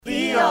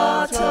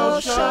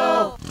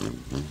Show.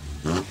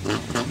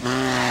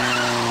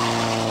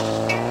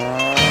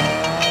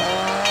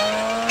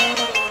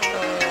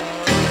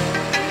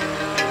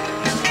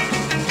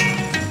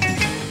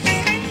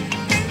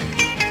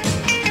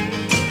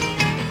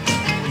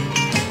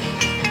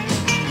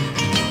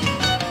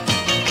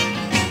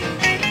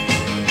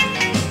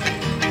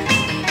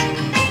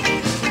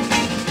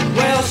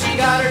 Well, she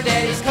got her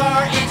daddy's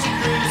car and she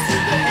cruised to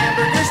the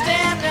hamburger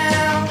stand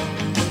now.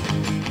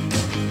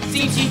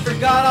 Seems she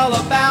forgot all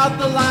about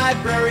the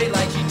library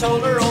like she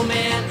told her old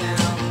man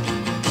now.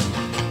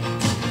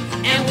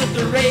 And with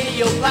the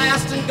radio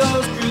blasting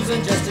goes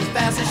cruising just as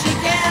fast as she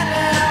can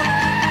now.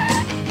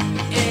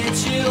 And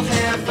she'll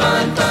have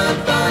fun, fun,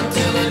 fun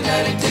till her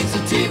daddy takes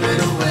a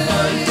T-bird away.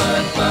 Fun,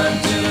 fun, fun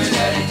till her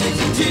daddy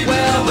takes a T-bird away.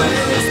 Well, when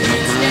the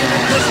street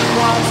standing cause she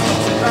walks,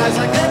 she cries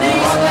like an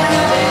ace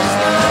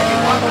now. You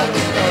walk like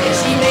an ace.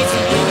 She makes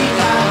a boogie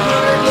line,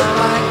 make her look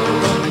like a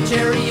Roman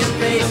chariot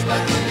race.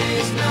 Like an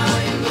ace now,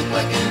 you look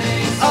like an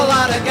ace. A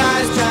lot of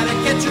guys try to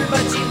catch her,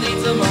 but she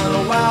leads them on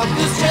a wild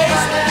goose chase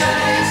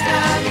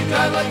now. You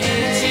drive like an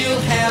ace.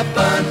 She'll have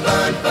fun,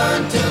 fun,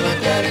 fun till her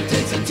daddy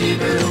takes a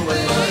T-bird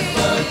away. Fun,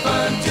 fun,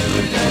 fun till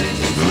her daddy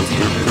takes a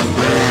T-bird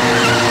away.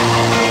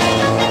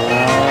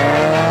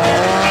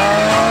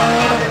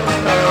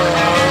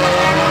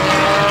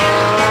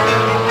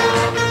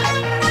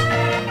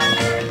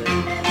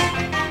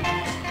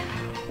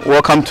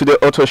 Welcome to the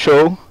Auto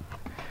Show.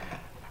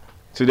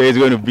 Today is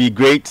going to be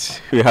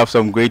great. We have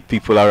some great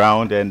people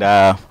around, and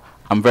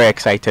I'm very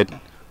excited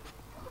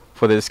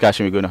for the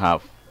discussion we're going to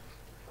have.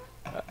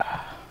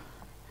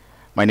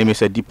 My name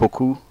is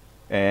Adipoku,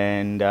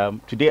 and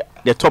today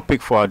the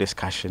topic for our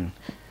discussion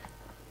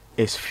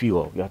is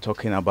fuel. We are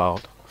talking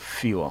about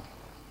fuel.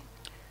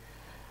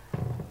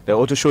 The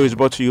Auto Show is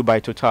brought to you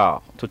by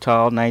Total.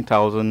 Total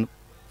 9000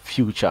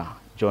 Future.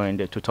 Join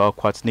the Total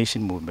Quartz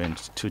Nation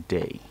movement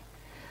today.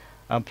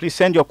 Please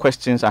send your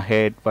questions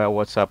ahead via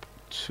WhatsApp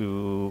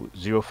to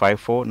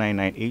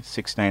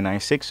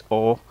 054-998-6996,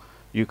 or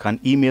you can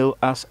email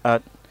us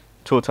at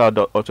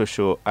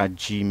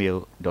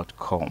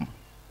total.autoshow@gmail.com.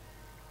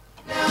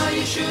 Now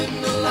you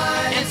shouldn't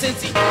lie. And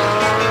since he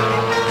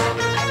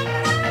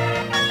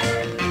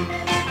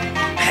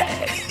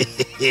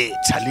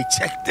Charlie,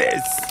 check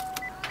this.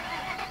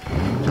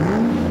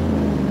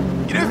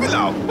 You don't feel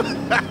out?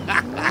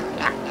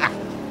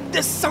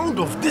 The sound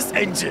of this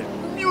engine.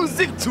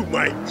 Music to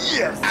my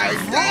ears. I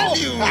tell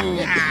you.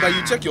 But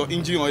you check your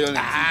engine oil.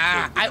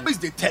 I wish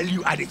they tell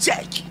you I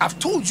check. I've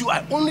told you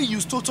I only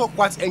use Total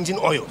Quartz engine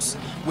oils.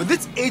 With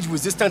its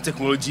age-resistant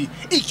technology,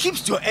 it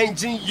keeps your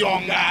engine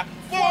younger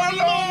for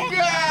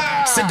longer.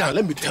 Sit down,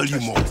 let me tell you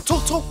more.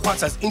 Total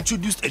Quartz has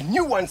introduced a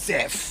new one,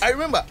 Seth. I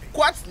remember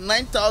Quartz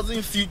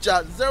 9000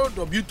 Future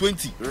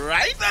 0W20,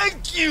 right?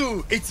 Thank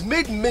you. It's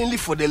made mainly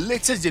for the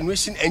latest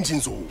generation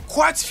engines.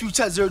 Quartz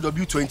Future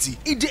 0W20,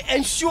 it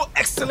ensures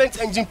excellent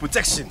engine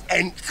protection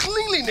and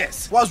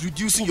cleanliness whilst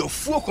reducing your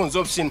fuel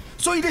consumption,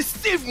 so it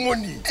save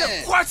money.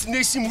 The Quartz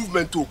Nation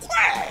movement too.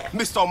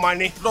 Mr.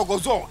 Mane,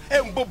 Rogozon,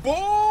 and Bobo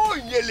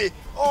Nyele,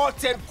 all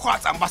 10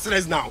 Quartz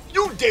ambassadors now.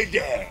 You did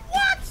there.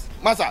 What?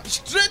 Masa,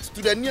 straight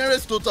to the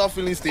nearest Total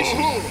filling station.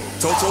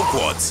 Total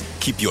Quartz.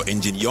 Keep your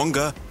engine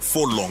younger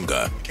for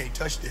longer. Can't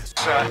touch this.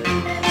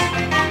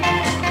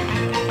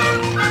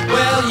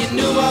 well, you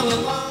knew all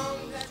along.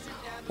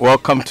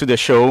 Welcome to the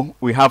show.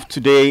 We have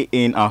today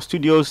in our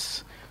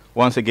studios,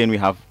 once again, we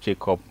have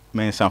Jacob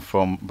Mensah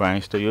from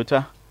Brian's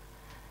Toyota.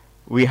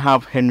 We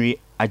have Henry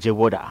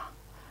Ajewoda,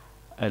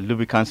 a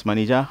lubricants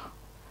manager.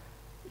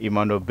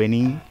 Emmanuel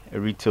Benin, a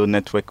retail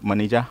network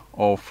manager,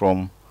 all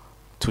from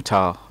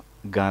Total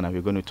Ghana.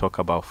 We're going to talk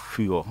about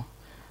fuel.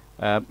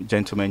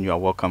 Gentlemen, you are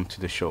welcome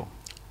to the show.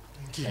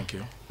 Thank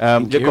you.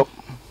 Jacob,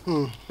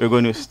 we're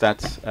going to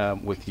start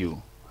with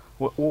you.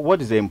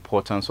 What is the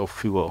importance of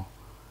fuel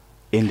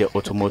in the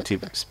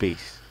automotive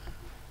space?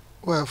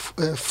 Well,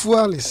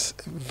 fuel is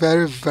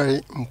very,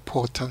 very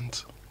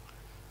important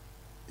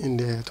in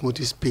the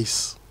automotive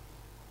space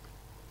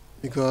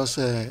because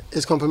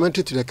it's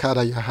complementary to the car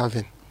that you're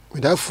having.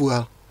 Without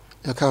fuel,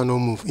 your car will not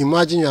move.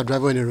 Imagine you are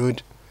driving on the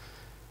road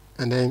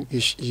and then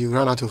you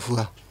run out of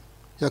fuel.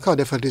 Your car will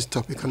definitely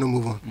stop. You cannot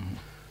move on. Mm-hmm.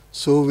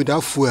 So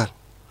without fuel,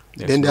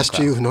 the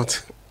industry will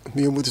not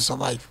be able to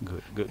survive.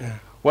 Good. Yeah.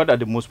 What are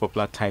the most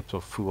popular types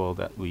of fuel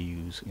that we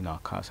use in our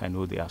cars? I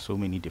know there are so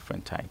many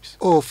different types.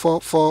 Oh,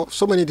 for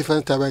so many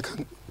different types.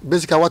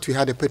 Basically, what we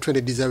had, the petrol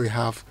and the diesel we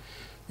have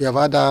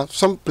other,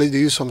 some places they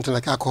use something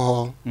like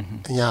alcohol,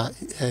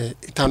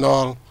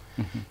 ethanol.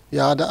 Mm-hmm.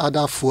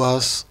 Other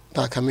fuels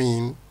that come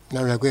in.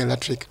 Now we are going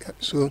electric.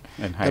 So,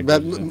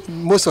 but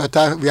most of the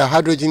time we are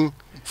hydrogen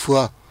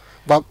fuel.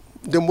 But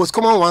the most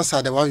common ones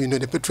are the one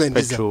the petrol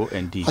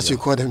and diesel, as you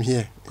call them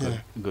here.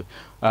 Good.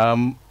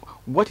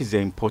 What is the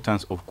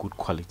importance of good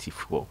quality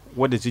fuel?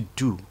 What does it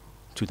do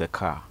to the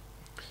car?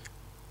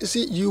 You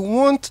see, you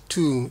want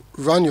to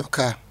run your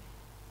car,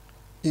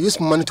 you use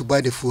money to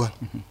buy the fuel.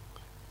 Mm-hmm.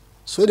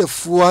 So the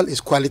fuel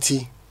is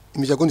quality, it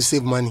means you're going to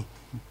save money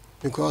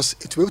because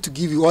it will be able to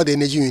give you all the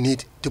energy you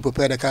need to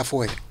prepare the car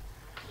for it.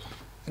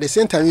 At the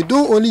same time, you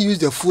don't only use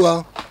the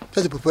fuel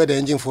just to prepare the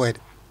engine for it.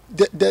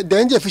 The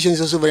engine efficiency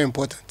is also very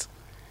important.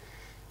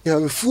 You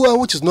have a fuel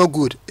which is not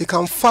good, it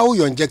can foul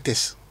your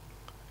injectors.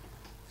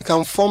 It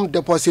can form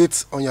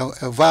deposits on your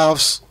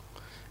valves,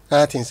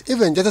 other things. If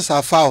the injectors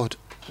are fouled,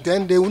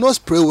 then they will not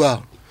spray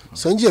well.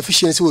 So engine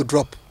efficiency will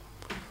drop.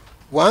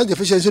 Once the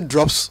efficiency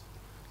drops,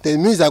 then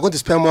it means they're going to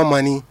spend more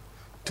money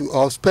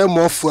or spend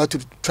more fuel to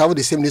travel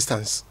the same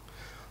distance.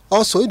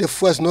 Also, if the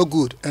fuel is not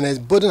good and it's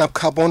building up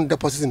carbon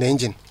deposits in the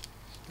engine,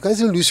 you can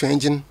still lose your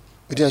engine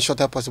within a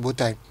shorter possible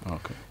time.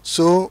 Okay.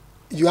 So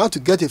you have to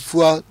get a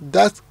fuel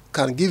that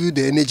can give you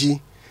the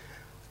energy,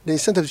 the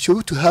incentive should be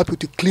able to help you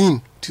to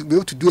clean, to be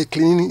able to do a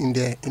cleaning in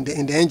the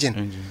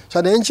engine.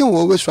 So the engine will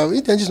always travel.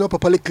 If the engine is not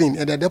properly clean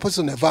and the deposits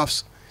on the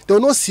valves, they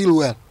will not seal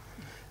well.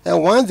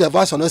 And once the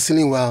valves are not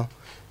sealing well,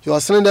 your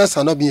cylinders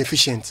are not being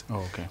efficient.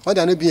 Okay. When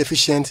they are not being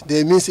efficient,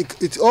 they means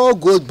it all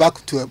goes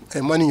back to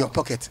a money in your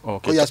pocket. Okay.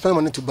 Because you are spending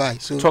money to buy.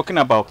 So talking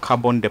about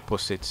carbon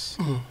deposits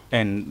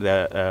and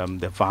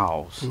the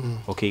valves.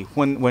 Okay.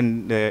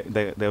 When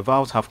the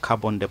valves have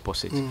carbon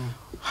deposits,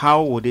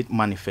 how would it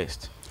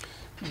manifest?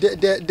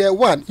 The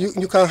one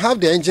you can have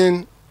the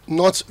engine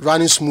not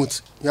running smooth.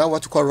 You have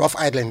what you call rough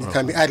idling. It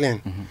can be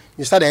idling.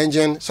 You start the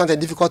engine, something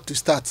difficult to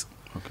start.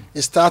 Okay.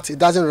 It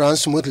doesn't run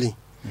smoothly.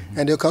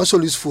 And you can also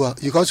lose fuel.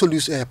 You can also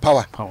lose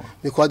power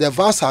because the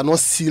valves are not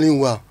sealing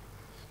well.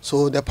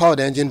 So the power of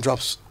the engine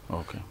drops.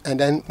 Okay. And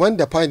then when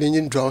the power of the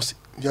engine drops,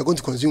 you are going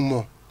to consume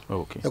more.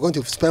 Okay. You're going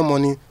to spend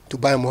money to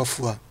buy more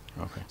fuel.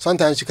 Okay.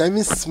 Sometimes you can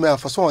even smell.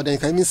 For some of them, you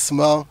can even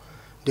smell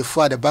the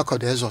fuel at the back of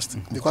the exhaust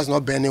because it's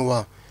not burning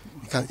well.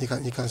 You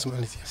can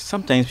smell it. Yes.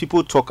 Sometimes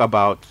people talk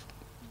about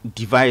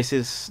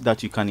devices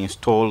that you can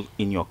install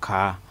in your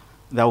car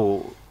that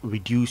will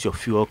reduce your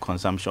fuel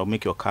consumption or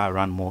make your car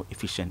run more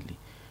efficiently.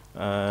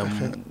 What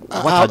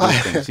are those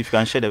things? If you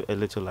can shed a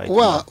little light.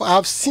 Well,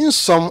 I've seen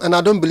some, and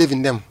I don't believe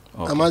in them.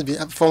 Okay. I must be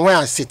from where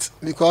I sit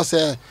because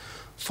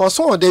for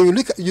some of them,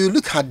 you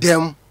look at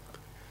them,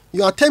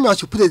 you are telling me I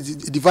should put a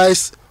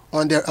device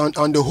on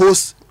the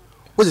hose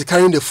which is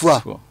carrying the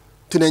fuel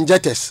to the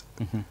injectors,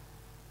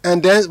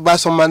 and then by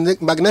some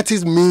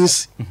magnetic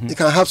means it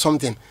can have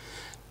something.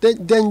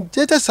 The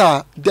injectors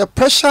are the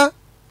pressure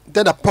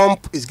that the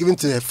pump is giving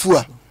to the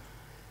fuel.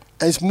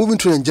 And it's moving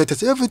through the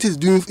injectors. If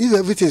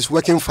everything is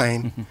working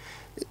fine,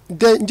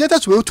 the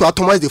injectors will be able to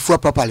atomize the fuel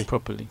properly.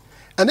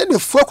 And then the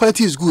fuel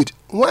quality is good.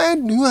 Why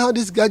do you have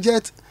this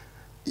gadget?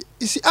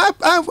 You see,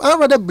 I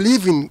rather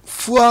believe in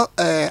fuel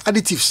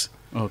additives.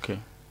 Okay.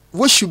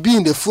 What should be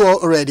in the fuel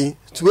already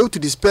to be able to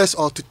disperse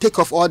or to take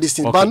off all these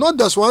things. Okay. But not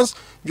those ones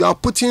you are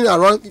putting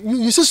around.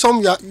 You see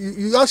some,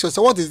 you ask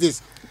yourself, what is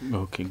this?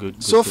 Okay,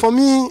 good. So for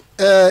me,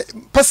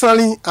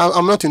 personally,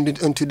 I'm not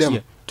into them.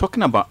 Yeah.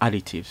 Talking about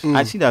additives,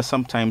 I see that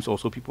sometimes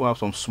also people have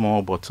some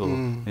small bottle.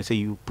 They say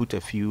you put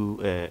a few,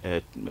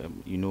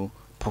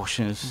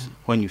 portions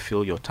when you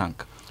fill your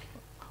tank.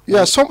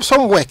 Yeah,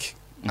 some work.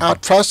 I'll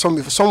try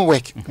some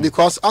work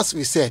because, as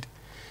we said,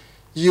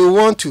 you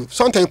want to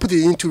sometimes put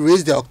it in to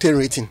raise the octane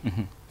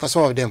rating for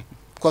some of them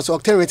because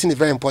octane rating is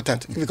very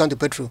important if you come to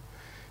petrol.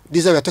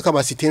 Diesel, we're talking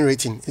about cetane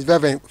rating. It's very,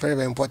 very, very,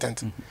 very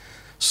important.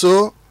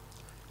 So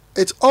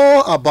it's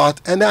all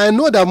about, and I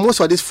know that most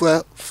of these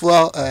fuel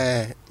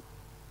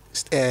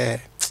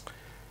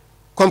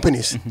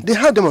companies, they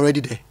have them already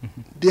there.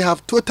 They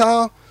have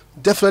Total,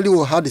 definitely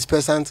will have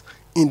dispersants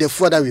in the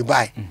fuel that we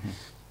buy.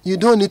 You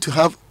don't need to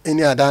have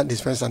any other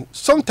dispersant.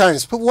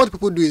 Sometimes what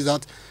people do is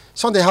that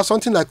they have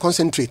something like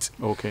concentrate.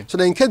 Okay. So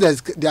that in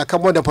case there are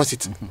carbon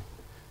deposits,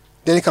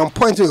 then you can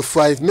pour into the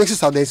fuel, it makes it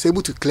so that it's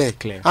able to clear.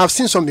 I've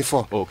seen some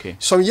before. Okay.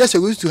 Some years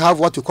ago we used to have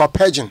what we call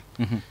purging.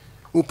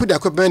 We put the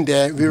equipment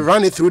there, we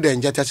run it through the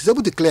injectors, it's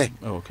able to clear.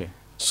 Okay.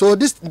 So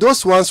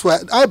those ones where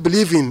I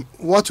believe in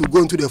what will go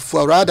into the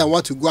fuel rather than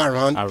what will go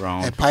around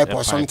a pipe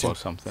or something.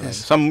 Yes.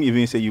 Some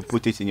even say you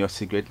put it in your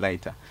cigarette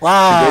lighter.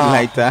 Wow.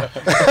 Cigarette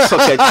lighter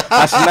socket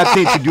has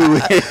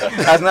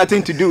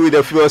nothing to do with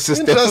the fuel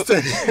system.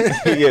 Interesting.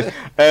 Yes.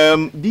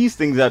 These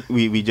things that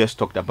we just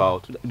talked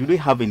about, do they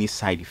have any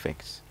side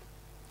effects?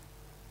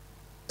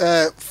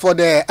 For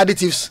the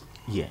additives?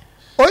 Yes.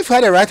 Or if you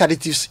had the right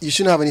additives, you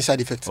shouldn't have any side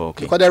effects.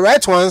 Okay. Because the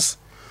right ones,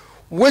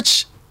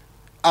 which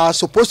are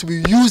supposed to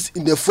be used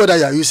in the food that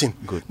you are using,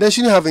 they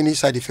shouldn't have any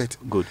side effect.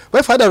 Good.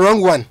 But if you had the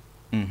wrong one,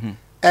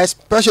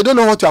 especially don't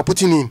know what you are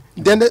putting in,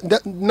 then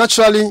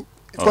naturally,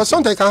 because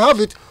sometimes you can have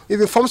it, if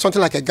you form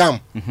something like a gum,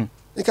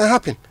 it can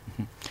happen.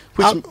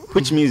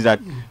 Which means that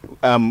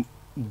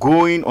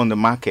going on the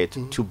market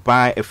to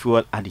buy a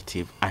fuel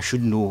additive, I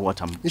should know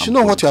what You should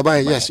know what you are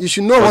buying. Yes, you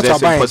should know what you are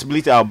buying. There's a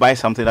possibility I'll buy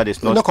something that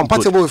is not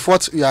compatible with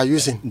what you are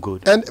using.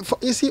 Good. And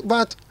you see,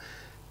 but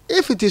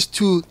if it is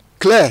too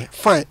clear,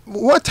 fine.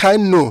 What I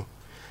know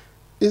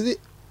is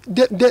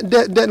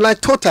like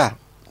Total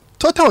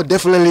will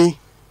definitely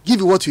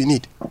give you what you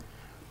need.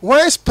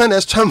 Why spend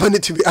extra money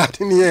to be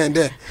adding here and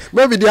there?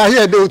 Maybe they are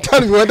here, they will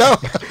tell you whether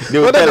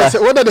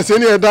there's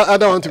any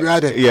other one to be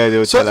added. Yeah, they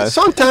will tell us.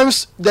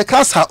 Sometimes the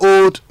cars are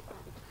old,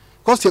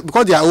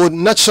 because they are old,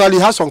 naturally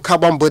have some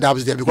carbon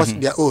buildups there because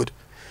they are old.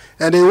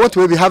 and they want to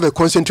maybe have a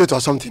concentrate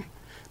or something,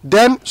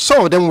 then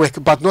some of them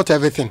work, but not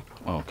everything.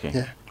 Okay.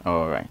 Yeah.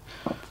 All right.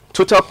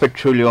 Total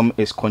Petroleum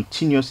is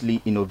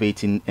continuously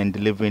innovating and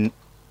delivering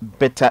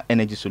better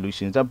energy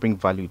solutions that bring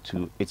value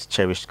to its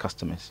cherished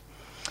customers.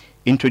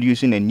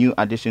 Introducing a new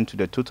addition to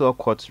the Total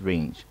Quartz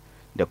range,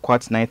 the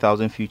Quartz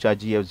 9000 Future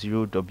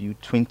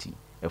GF0W20,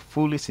 a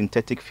fully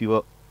synthetic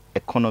fuel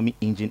economy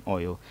engine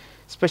oil,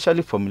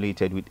 specially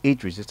formulated with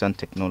age-resistant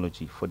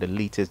technology for the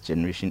latest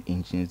generation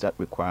engines that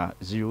require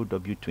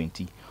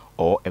 0W20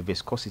 or a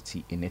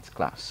viscosity in its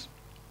class.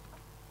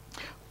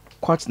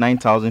 Quartz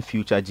 9000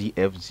 Future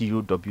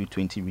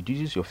GF0W20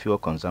 reduces your fuel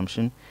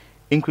consumption,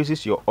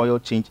 increases your oil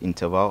change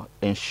interval,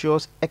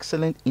 ensures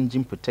excellent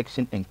engine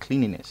protection and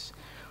cleanliness,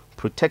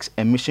 protects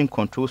emission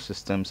control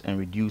systems, and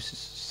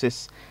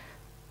reduces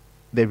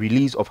the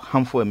release of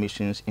harmful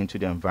emissions into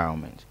the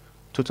environment.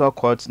 Total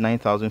Quartz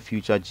 9000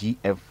 Future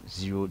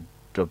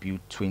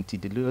GF0W20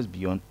 delivers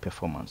beyond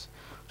performance.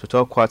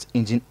 Total Quartz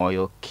engine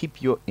oil,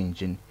 keep your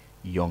engine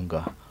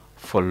younger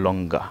for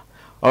longer.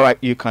 All right,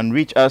 you can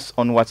reach us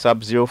on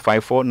WhatsApp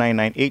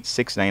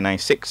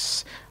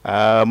 054-998-6996.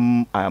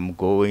 I'm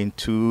going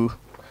to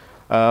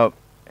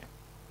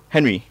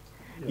Henry.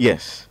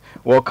 Yes,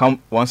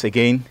 welcome once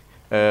again.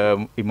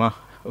 Ima,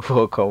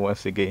 welcome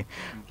once again.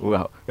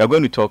 Well, we are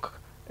going to talk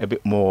a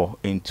bit more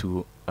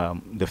into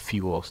the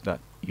fuels that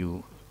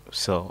you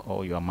sell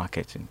or you are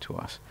marketing to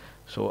us.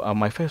 So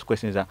my first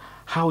question is that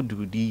how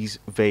do these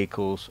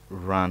vehicles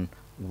run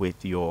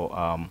with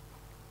your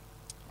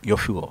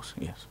fuels?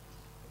 Yes.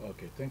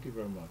 Okay, thank you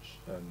very much.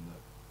 And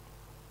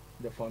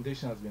the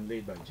foundation has been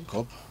laid by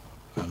Jacob.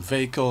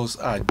 Vehicles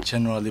are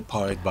generally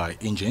powered by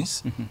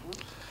engines,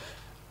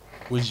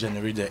 which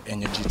generate the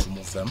energy to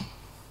move them.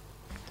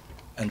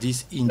 And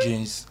these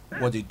engines,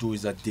 what they do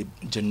is that they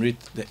generate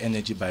the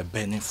energy by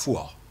burning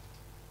fuel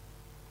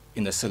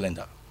in the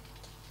cylinder.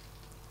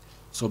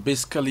 So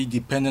basically,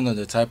 depending on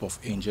the type of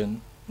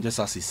engine, just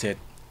as he said,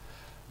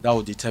 that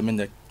will determine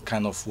the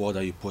kind of fuel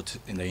that you put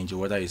in the engine,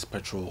 whether it's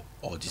petrol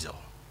or diesel.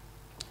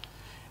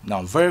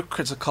 Now, very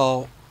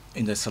critical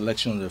in the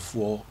selection of the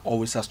fuel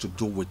always has to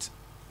do with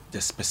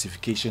the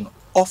specification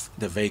of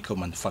the vehicle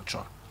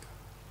manufacturer.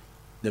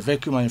 The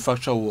vehicle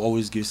manufacturer will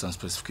always give some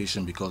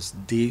specification because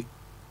they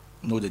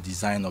know the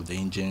design of the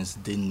engines,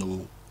 they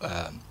know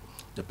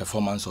the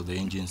performance of the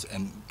engines,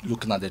 and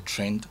looking at the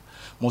trend,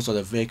 most of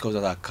the vehicles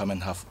that are coming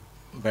have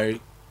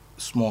very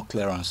small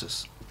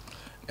clearances,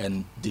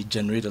 and they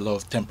generate a lot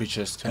of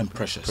temperatures and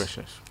pressures.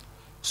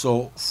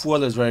 So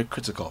fuel is very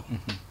critical.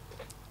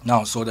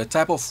 Now, so the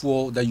type of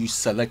fuel that you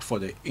select for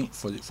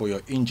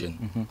your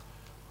engine,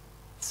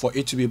 for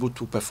it to be able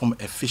to perform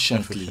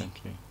efficiently,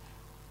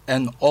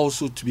 and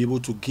also to be able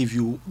to give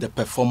you the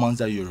performance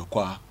that you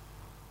require,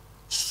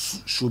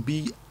 should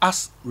be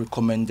as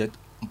recommended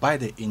by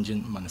the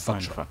engine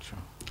manufacturer.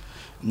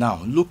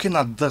 Now, looking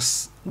at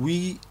this,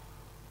 we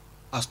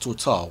as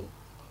Total,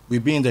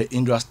 we've been in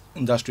the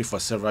industry for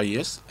several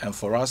years, and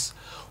for us,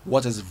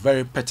 what is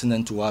very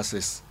pertinent to us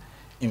is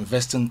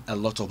investing a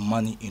lot of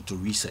money into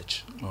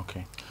research.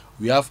 Okay.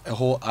 We have a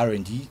whole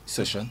R&D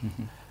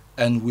session,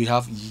 and we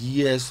have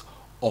years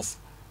of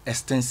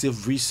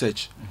extensive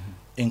research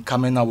in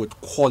coming out with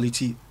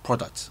quality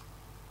products.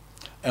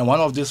 And one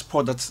of these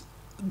products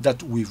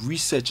that we've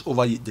researched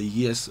over the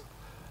years,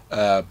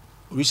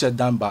 research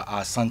done by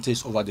our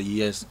scientists over the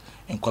years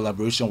in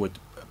collaboration with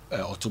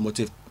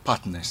automotive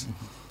partners,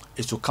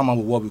 is to come up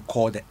with what we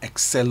call the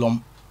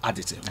Excellium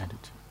additive.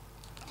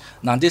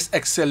 Now, this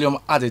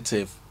Excellium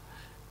additive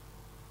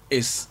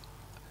is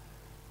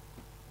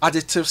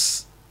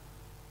additives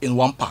in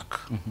one pack.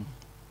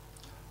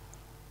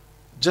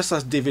 Just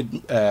as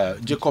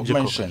Jacob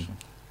mentioned,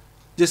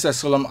 this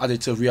Excellium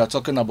additive, we are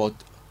talking about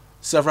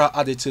several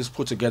additives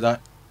put together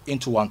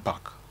into one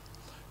pack.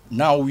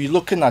 Now we're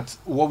looking at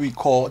what we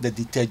call the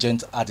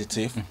detergent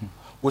additive,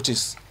 which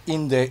is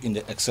in there in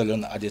the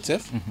Excellium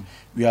additive.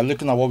 We are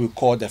looking at what we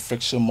call the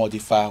friction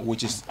modifier,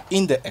 which is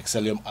in the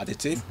Excellium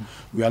additive.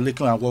 We are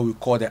looking at what we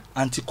call the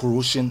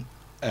anti-corrosion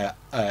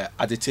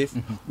additive,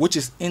 which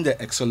is in the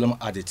Excellium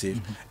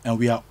additive. And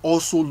we are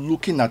also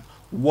looking at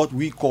what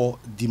we call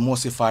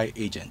demulsify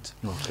agent.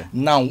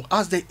 Now,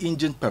 as the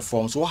engine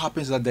performs, what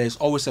happens is that there is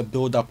always a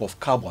buildup of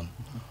carbon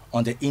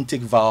on the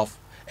intake valve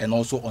and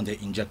also on the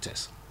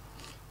injectors.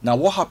 Now,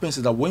 what happens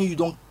is that when you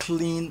don't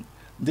clean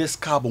this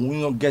carbon, when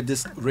you don't get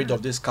rid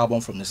of this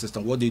carbon from the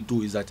system, what they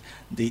do is that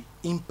they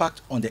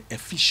impact on the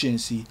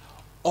efficiency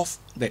of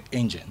the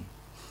engine.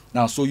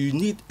 Now, so you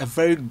need a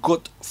very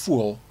good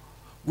fuel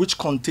which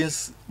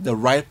contains the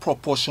right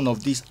proportion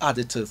of these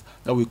additives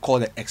that we call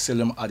the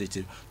Excellium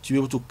additive to be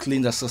able to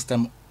clean the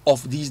system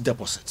of these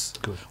deposits,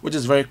 which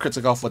is very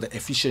critical for the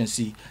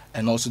efficiency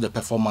and also the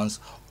performance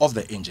of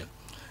the engine.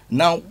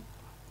 Now,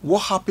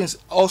 what happens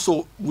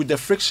also with the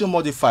friction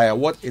modifier,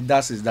 what it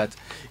does is that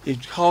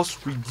it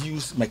helps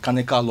reduce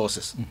mechanical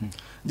losses.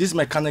 These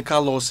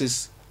mechanical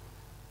losses,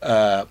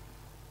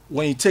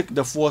 when you take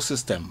the fuel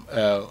system,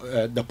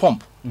 the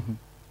pump,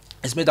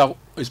 it's made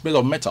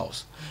of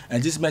metals,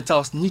 and these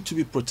metals need to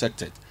be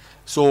protected.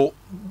 So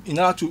in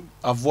order to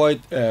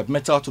avoid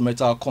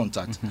metal-to-metal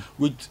contact,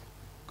 which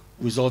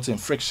results in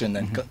friction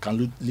and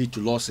can lead to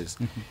losses,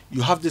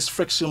 you have this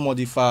friction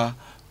modifier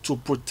to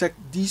protect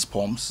these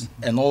pumps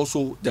and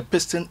also the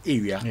piston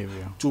area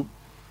to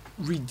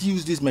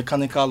reduce these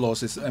mechanical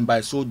losses, and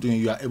by so doing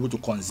you are able to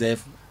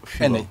conserve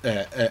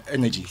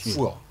energy,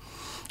 fuel.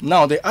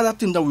 Now the other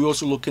thing that we're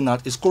also looking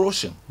at is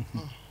corrosion.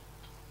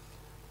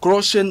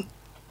 Corrosion,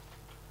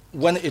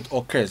 when it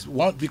occurs,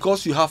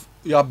 because you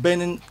are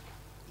burning,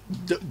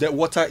 the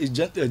water is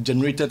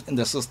generated in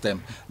the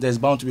system, there's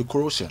bound to be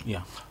corrosion.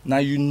 Now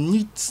you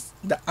need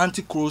the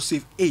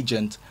anti-corrosive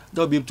agent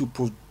that will be able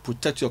to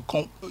protect your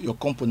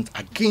component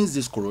against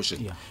this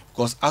corrosion.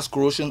 Because as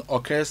corrosion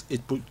occurs,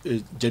 it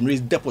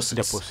generates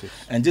deposits.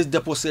 And this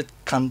deposit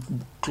can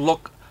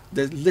clog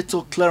the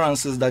little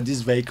clearances that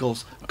these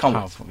vehicles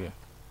come with.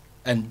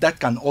 And that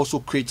can also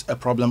create a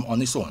problem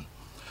on its own.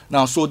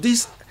 Now, so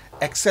this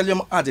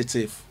Excellium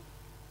additive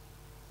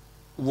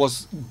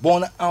was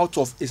born out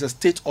of, is a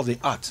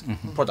state-of-the-art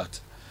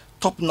product,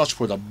 top-notch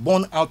product,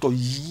 born out of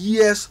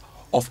years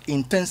of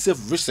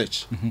intensive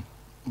research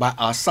by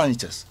our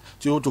scientists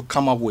to be able to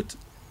come up with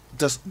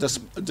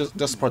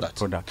this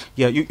product.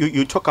 Yeah,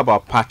 you talk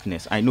about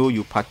partners. I know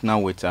you partner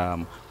with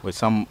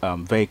some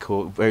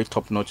very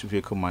top-notch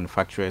vehicle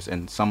manufacturers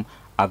and some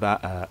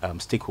other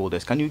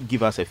stakeholders. Can you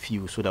give us a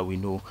few so that we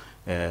know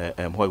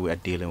what we are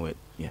dealing with?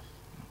 Yes.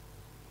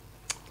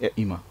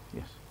 Ima.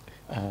 Yes.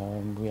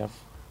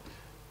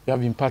 We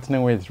have been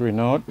partnering with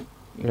Renault.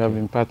 We have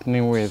been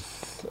partnering with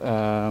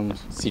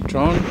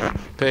Citroën,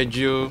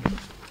 Peugeot,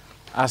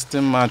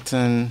 Aston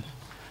Martin,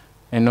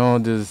 and all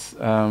these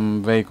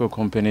vehicle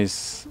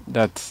companies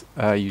that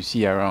you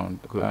see around.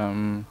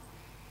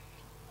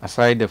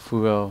 Aside the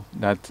fuel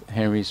that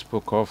Henry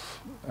spoke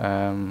of,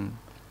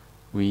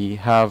 we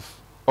have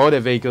all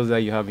the vehicles that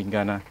you have in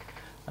Ghana.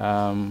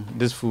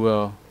 This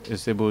fuel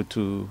is able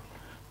to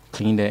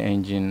clean the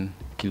engine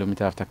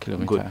kilometer after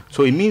kilometer. Good.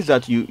 So it means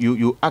that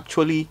you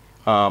actually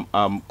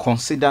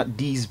consider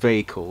these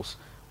vehicles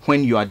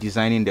when you are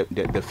designing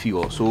the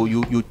fuel. So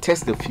you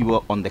test the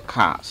fuel on the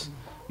cars.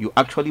 You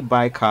actually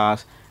buy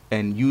cars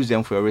and use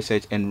them for your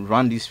research and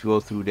run this fuel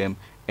through them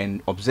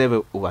and observe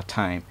it over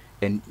time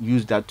and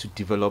use that to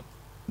develop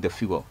the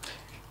fuel.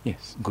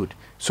 Yes, good.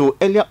 So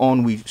earlier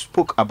on we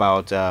spoke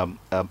about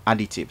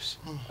additives,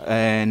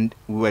 and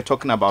we were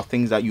talking about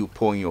things that you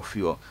pour in your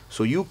fuel.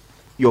 So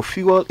your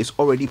fuel is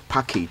already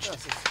packaged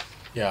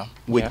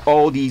with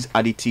all these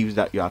additives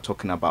that you are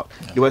talking about.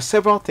 There were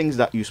several things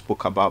that you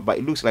spoke about, but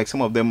it looks like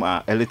some of them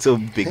are a little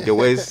big. The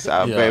words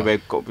are very,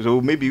 very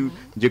so maybe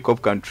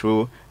Jacob can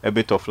throw a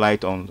bit of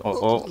light on,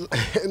 or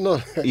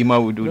no. Ima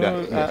will do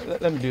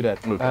that. Let me do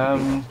that.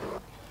 Okay.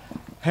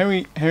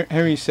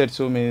 Henry said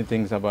so many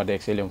things about the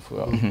Excellium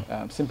fuel.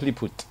 Simply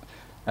put,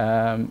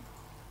 an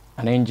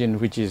engine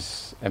which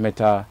is a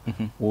metal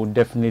will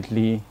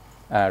definitely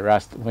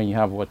rust when you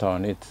have water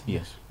on it.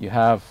 Yes. You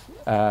have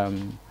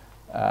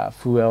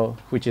fuel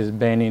which is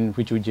burning,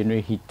 which will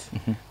generate heat,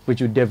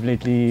 which will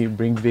definitely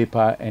bring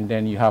vapor, and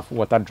then you have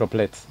water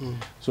droplets.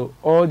 So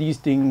all these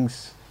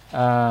things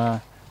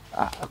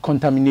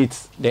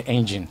contaminate the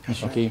engine.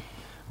 Okay,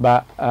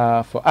 but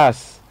for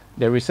us,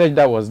 the research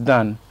that was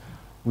done,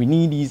 we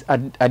need these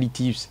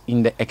additives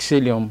in the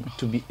Excellium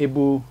to be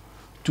able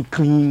to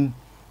clean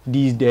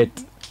these dirt,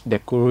 the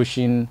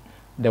corrosion,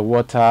 the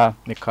water,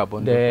 the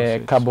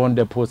carbon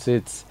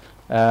deposits,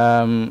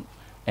 and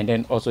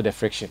then also the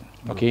friction.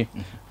 Okay,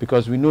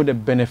 because we know the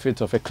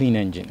benefits of a clean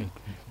engine.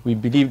 We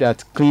believe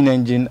that clean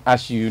engine,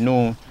 as you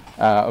know,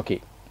 you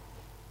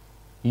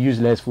use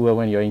less fuel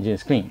when your engine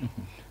is clean.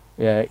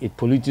 It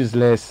pollutes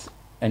less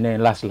and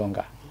then lasts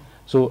longer.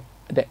 So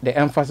the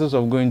emphasis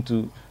of going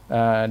to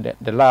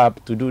the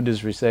lab to do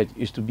this research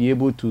is to be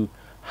able to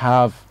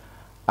have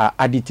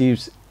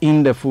additives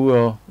in the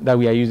fuel that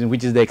we are using,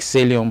 which is the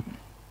Excellium,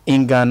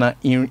 in Ghana,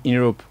 in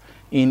Europe,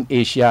 in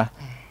Asia,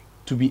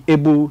 to be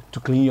able to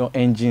clean your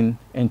engine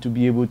and to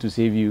be able to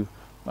save you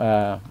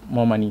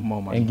more money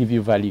and give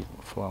you value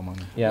for our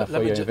money. Yeah,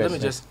 let me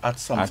just add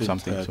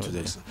something to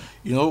this.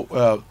 You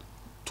know,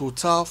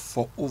 Total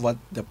for over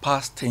the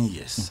past 10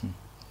 years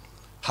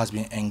has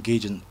been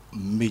engaged in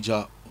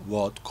major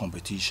world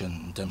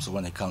competition in terms of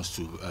when it comes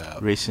to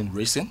racing.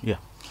 Yeah,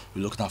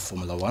 we're looking at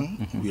Formula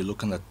One. We're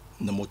looking at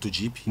the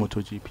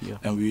MotoGP. Yeah,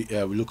 and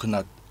we're looking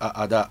at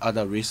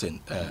other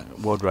racing,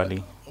 World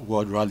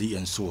Rally,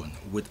 and so on,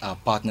 with our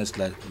partners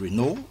like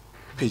Renault,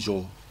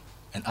 Peugeot,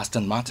 and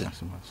Aston Martin.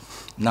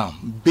 Now,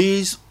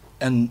 based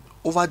and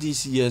over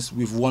these years,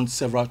 we've won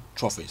several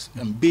trophies,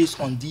 and based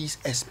on these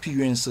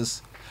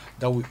experiences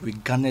that we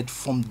garnered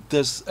from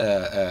this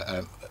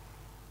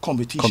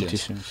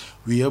competitions,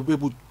 we are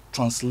able to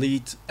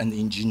translate and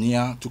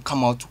engineer to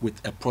come out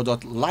with a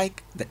product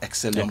like the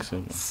Excellium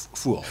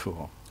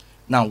fuel.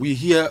 Now, we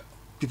hear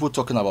people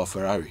talking about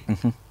Ferrari,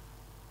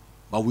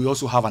 but we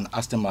also have an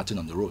Aston Martin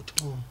on the road.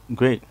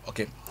 Great.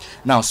 Okay.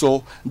 Now,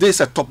 so this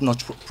is a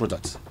top-notch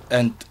product,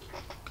 and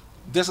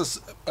this is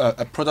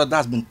a product that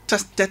has been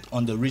tested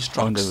on the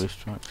racetrack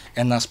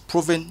and has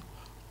proven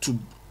to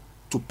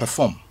to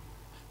perform.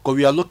 Because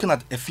we are looking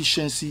at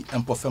efficiency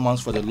and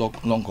performance for the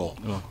long haul,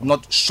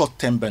 not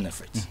short-term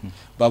benefits.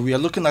 But we are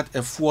looking at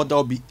a fuel that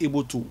will be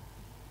able to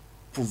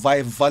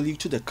provide value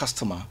to the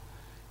customer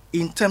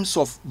in terms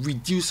of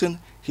reducing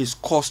his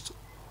cost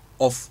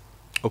of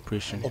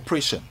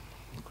operation.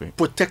 Great.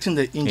 Protecting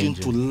the engine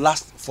to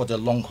last for the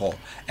long haul,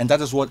 and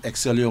that is what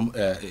Excellium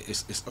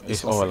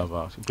is all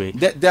about. Great.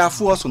 There are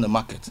fuels on the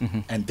market,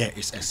 and there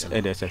is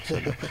Excellium. There's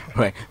Excellium.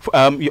 Right.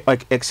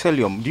 Like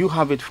Excellium, do you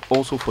have it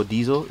also for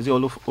diesel? Is it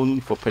only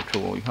for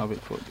petrol, or you have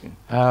it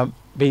for?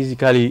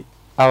 Basically,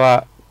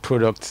 our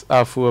products,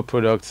 our fuel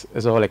products,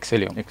 is all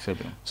Excellium.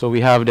 So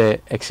we have the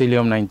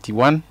Excellium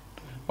 91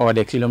 or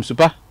the Excellium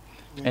Super,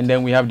 and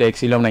then we have the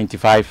Excellium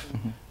 95.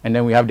 And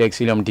then we have the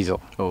Excellium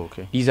diesel. Oh,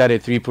 okay. These are the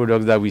three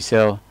products that we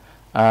sell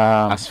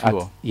as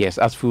fuel.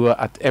 As fuel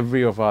at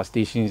every of our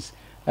stations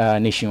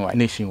nationwide.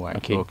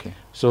 Okay.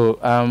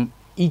 So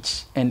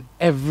each and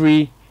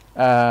every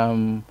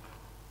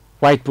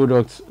white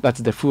product,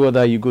 that's the fuel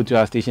that you go to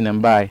our station and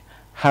buy,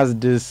 has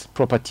these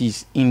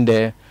properties in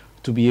there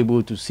to be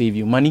able to save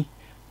you money,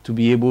 to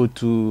be able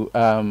to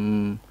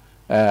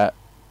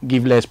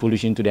give less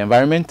pollution to the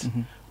environment,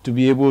 to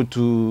be able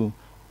to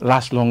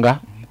last longer,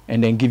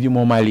 and then give you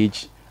more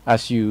mileage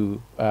as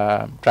you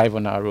drive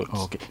on our roads.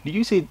 Okay. Did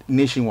you say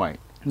nationwide?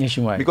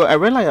 Nationwide. Because I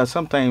realize that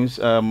sometimes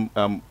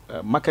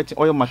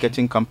oil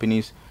marketing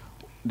companies,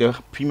 the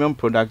premium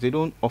products, they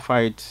don't offer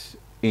it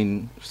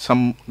in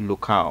some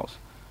locales.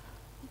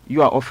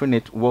 You are offering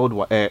it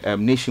worldwide,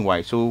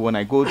 nationwide. So when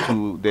I go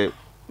to the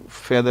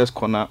furthest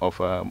corner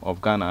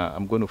of Ghana,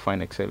 I'm going to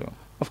find Excellium.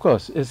 Of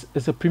course,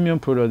 it's a premium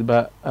product,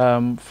 but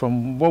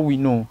from what we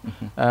know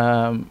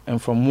and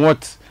from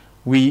what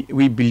we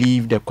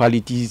believe the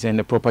qualities and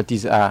the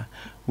properties are,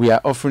 we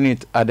are offering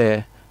it at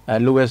the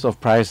lowest of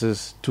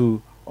prices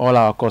to all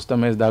our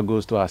customers that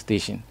goes to our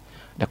station.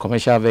 The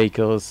commercial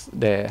vehicles,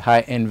 the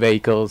high-end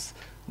vehicles,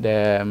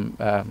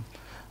 the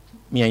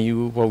me and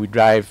you, what we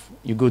drive,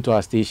 you go to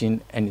our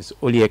station and it's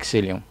only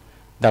Excellium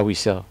that we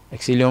sell.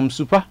 Excellium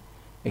Super,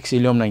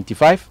 Excellium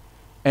 95,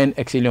 and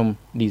Excellium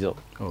Diesel.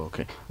 Oh,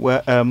 okay.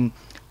 Well,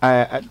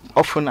 I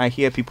often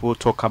hear people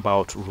talk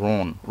about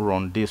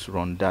run this,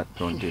 run that,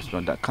 run this,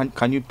 run that.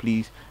 Can you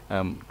please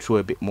throw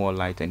a bit more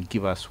light and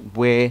give us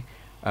where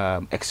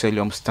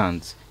Excellium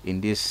stands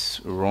in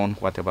this run,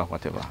 whatever?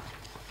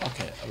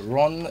 Okay,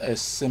 RON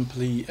is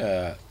simply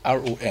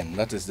RON,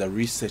 that is the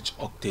research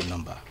octane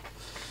number.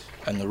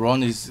 And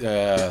RON is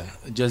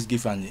just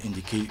gives an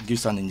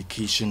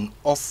indication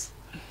of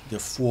the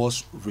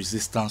fuel's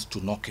resistance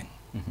to knocking.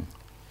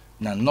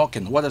 Now,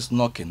 knocking, what is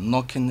knocking?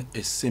 Knocking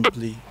is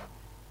simply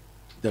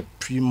the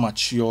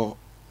premature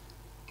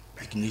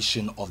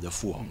ignition of the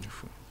fuel.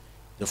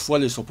 The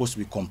fuel is supposed to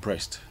be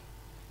compressed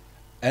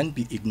and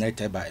be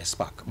ignited by a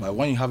spark. But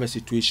when you have a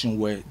situation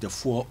where the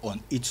fuel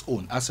on its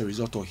own, as a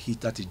result of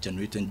heat that is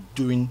generated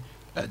during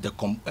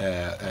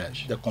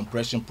the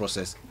compression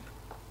process,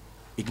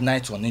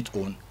 ignites on its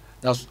own,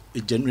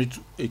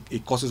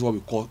 it causes what we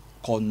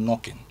call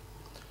knocking.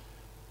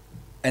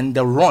 And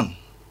the run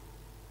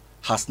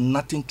has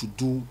nothing to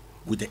do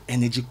with the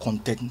energy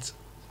content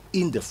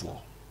in the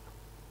fuel.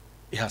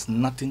 It has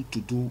nothing to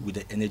do with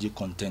the energy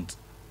content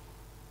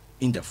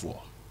in the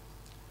fuel.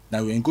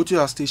 Now, when you go to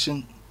our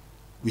station,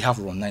 we have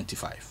RON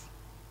 95,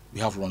 we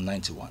have RON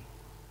 91.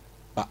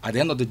 But at the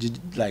end of the day,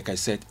 like I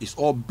said, it's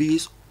all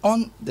based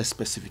on the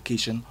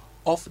specification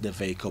of the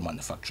vehicle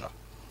manufacturer.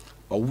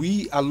 But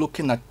we are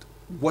looking at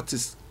what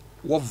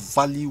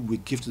value we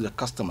give to the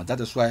customer. That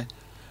is why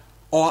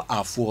all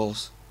our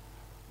fuels,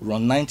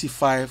 RON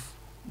 95,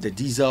 the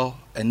diesel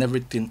and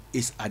everything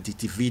is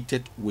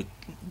additivated with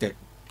the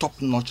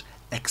top-notch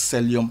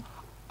Excellium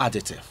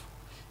additive,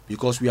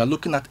 because we are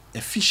looking at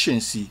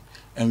efficiency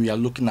and we are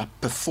looking at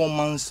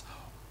performance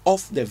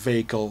of the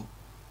vehicle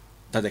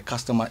that the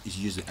customer is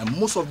using. And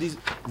most of these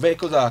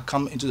vehicles that are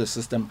coming into the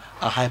system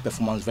are high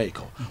performance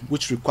vehicles,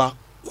 which require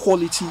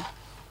quality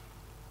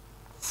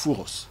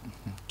fuels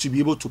to be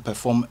able to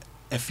perform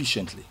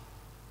efficiently.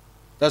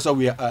 That's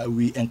why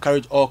we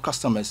encourage all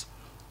customers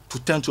to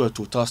turn to a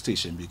Total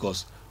station,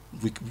 because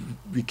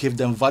we give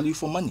them value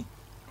for money.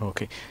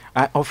 Okay.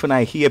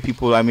 I hear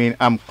people,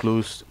 I'm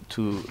close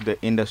to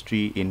the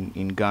industry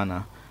in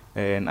Ghana,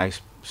 and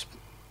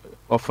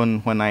often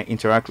when I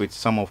interact with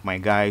some of my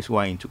guys who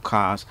are into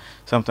cars,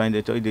 sometimes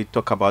they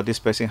talk about this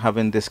person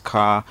having this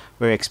car,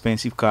 very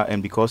expensive car,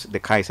 and because the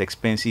car is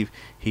expensive,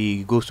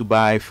 he goes to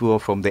buy fuel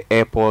from the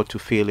airport to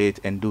fill it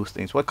and those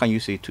things. What can you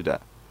say to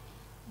that?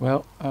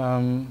 Well,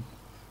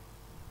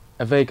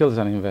 a vehicle is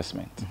an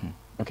investment.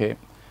 Okay.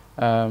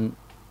 The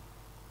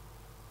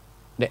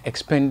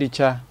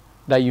expenditure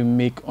that you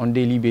make on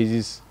daily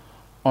basis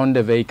on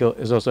the vehicle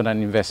is also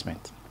an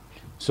investment.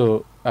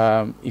 So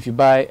if you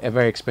buy a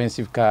very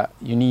expensive car,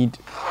 you need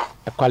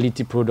a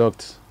quality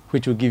product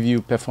which will give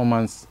you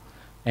performance,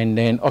 and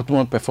then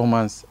optimal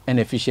performance and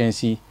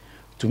efficiency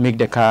to make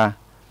the car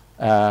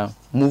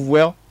move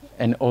well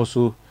and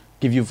also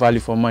give you value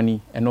for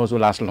money and also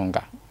last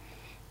longer.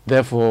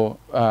 Therefore,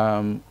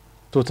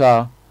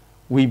 Total,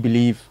 we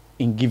believe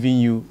in giving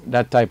you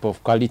that type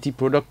of quality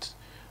product,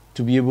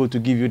 to be able to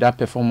give you that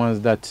performance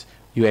that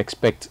you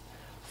expect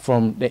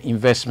from the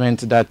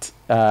investment that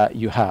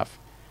you have.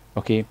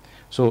 Okay,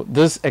 so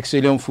this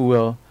Excellium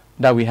fuel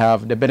that we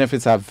have, the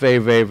benefits are very,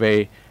 very,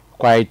 very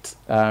quite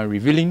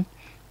revealing.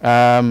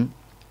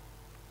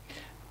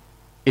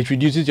 It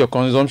reduces your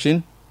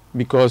consumption,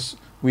 because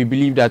we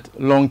believe that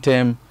long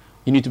term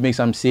you need to make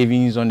some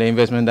savings on the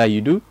investment that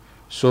you do.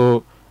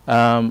 So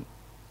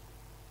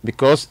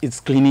because it's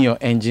cleaning your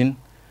engine,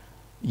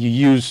 you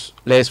use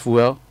less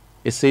fuel,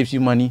 it saves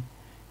you money,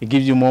 it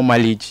gives you more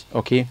mileage.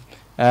 Okay,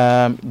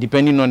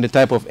 depending on the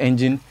type of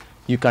engine,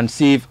 you can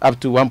save up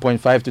to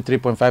 1.5 to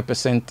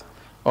 3.5%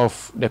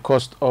 of the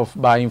cost of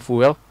buying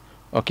fuel.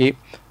 Okay,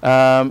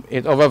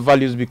 it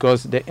overvalues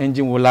because the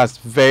engine will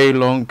last very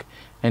long,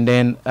 and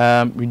then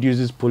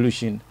reduces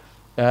pollution.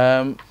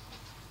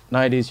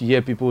 Nowadays you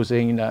hear people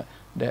saying that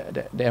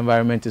the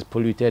environment is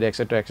polluted,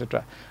 etc.,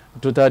 etc.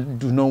 Total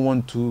do not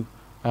want to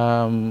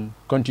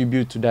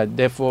contribute to that.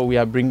 Therefore, we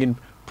are bringing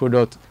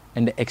product,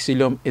 and the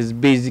Excellium is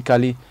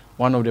basically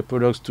one of the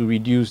products to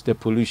reduce the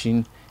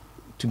pollution,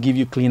 to give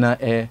you cleaner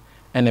air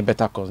and a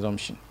better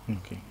consumption.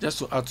 Okay. Just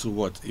to add to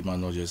what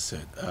Emmanuel just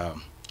said,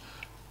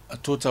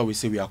 at Total we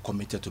say we are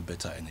committed to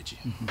better energy.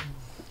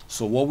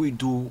 So what we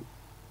do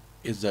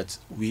is that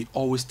we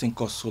always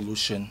think of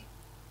solution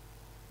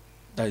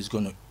that is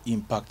going to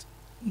impact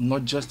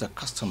not just the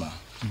customer,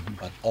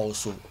 but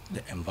also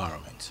the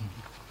environment.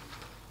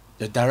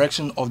 The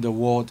direction of the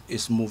world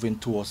is moving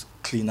towards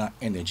cleaner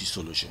energy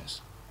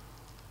solutions.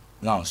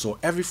 Now, so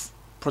every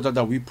product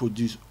that we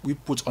produce, we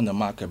put on the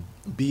market,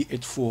 be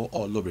it fuel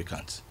or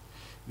lubricant,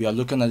 we are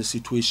looking at a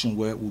situation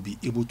where we'll be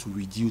able to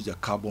reduce the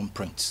carbon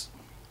prints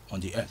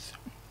on the earth.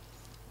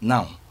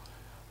 Now,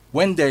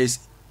 when there is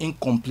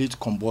incomplete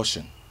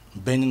combustion,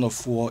 burning of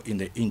fuel in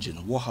the engine,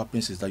 what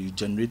happens is that you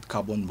generate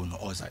carbon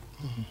monoxide,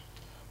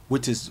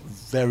 which is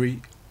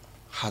very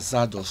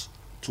hazardous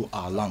to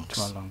our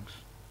lungs.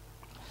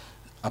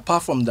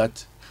 Apart from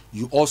that,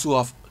 you also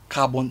have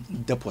carbon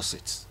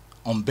deposits,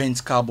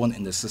 unburnt carbon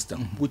in the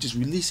system, which is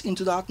released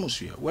into the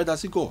atmosphere. Where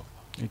does it go?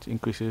 It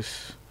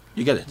increases.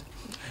 You get it?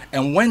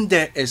 And when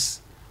there is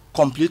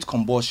complete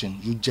combustion,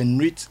 you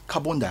generate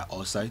carbon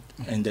dioxide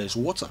and there's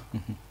water.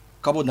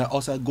 Carbon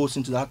dioxide goes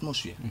into the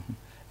atmosphere.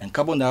 And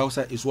carbon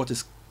dioxide is what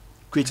is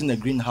creating the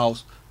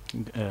greenhouse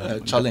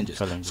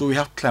challenges. So we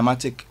have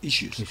climatic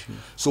issues.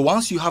 So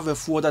once you have a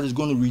fuel that is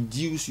going to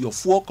reduce your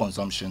fuel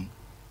consumption,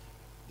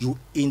 you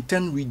in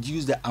turn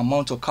reduce the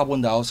amount of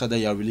carbon dioxide that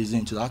you are releasing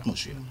into the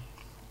atmosphere.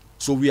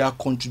 So we are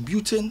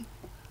contributing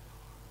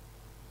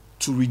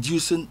to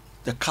reducing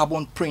the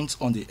carbon print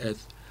on the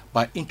earth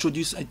by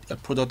introducing a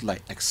product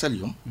like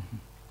Excellium,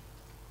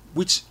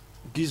 which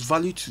gives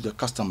value to the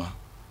customer,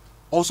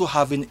 also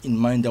having in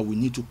mind that we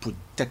need to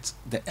protect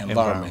the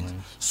environment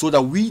so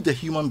that we, the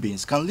human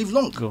beings, can live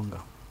longer.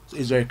 So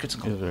it's very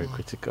critical. It's very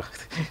critical.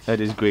 That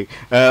is great.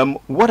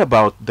 What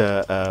about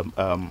the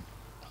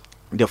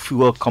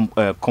fuel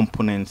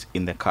components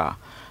in the car?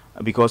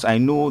 Because I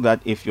know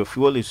that if your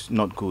fuel is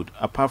not good,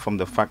 apart from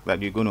the fact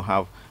that you're going to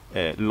have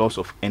loss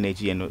of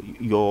energy, and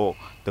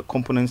the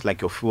components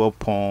like your fuel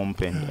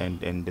pump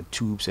and the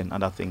tubes and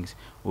other things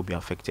will be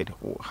affected.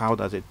 How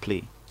does it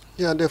play?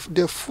 Yeah,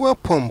 the fuel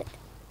pump,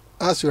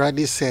 as you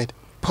already said,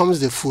 pumps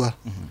the fuel.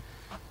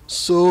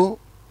 So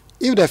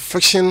if the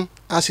friction,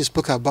 as you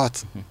spoke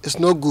about, is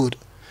not good,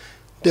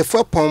 the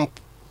fuel pump,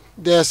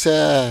 there's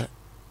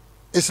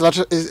it's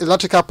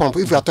electrical pump,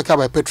 if you are talking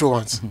about petrol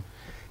ones,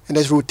 and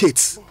it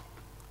rotates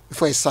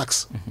before it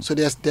sucks. So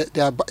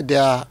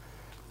there are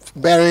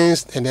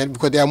bearings, and then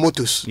because there are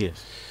motors.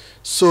 Yes.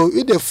 So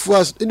if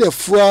the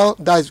fuel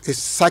that is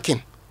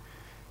sucking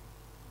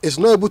is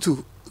not able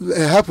to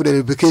help with the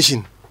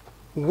lubrication,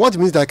 what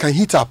means that it can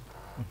heat up,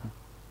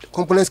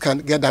 components can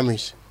get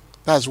damaged.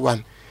 That's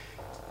one.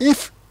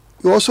 If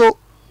you also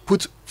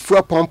put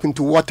fuel pump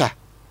into water,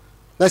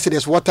 let's say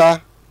there's water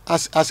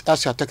as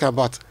you're talking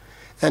about,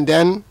 and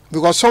then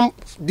because some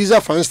diesel,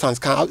 for instance,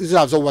 can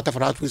easily absorb water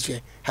from the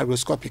atmosphere,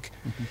 hygroscopic,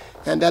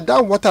 and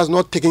that water is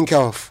not taken care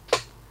of,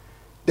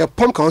 the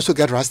pump can also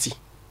get rusty.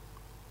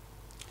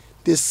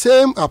 The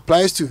same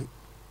applies to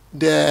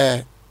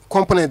the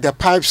component, the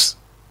pipes.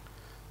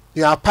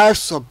 You have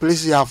pipes of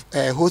places, you have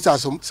hoses at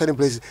some certain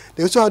places.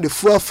 They also have the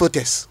fuel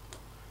filters,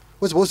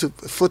 which is supposed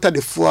to filter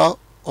the fuel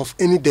of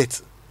any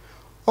dirt.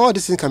 All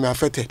these things can be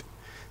affected.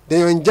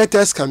 Then your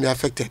injectors can be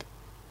affected,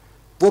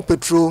 both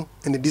petrol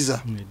and the diesel.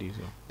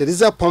 The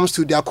diesel pumps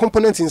too, there are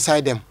components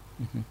inside them.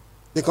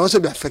 They can also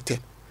be affected.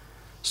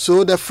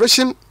 So the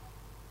friction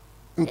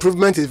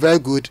improvement is very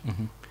good.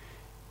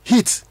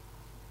 Heat,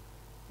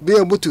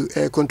 being able to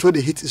control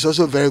the heat is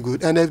also very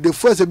good. And the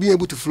fuels are being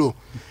able to flow.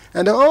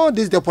 And then all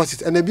these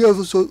deposits, and they be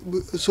also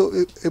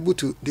able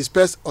to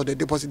disperse all the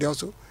deposits, they're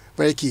also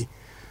very key.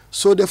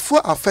 So the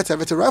fuel affects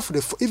everything, right?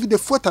 If the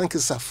fuel tank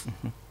is soft,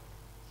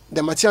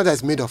 the material that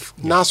is made of,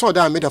 now some of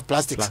them are made of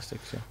plastics,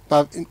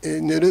 but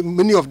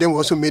many of them are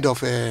also made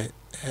of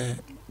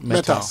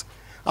metals.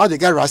 How they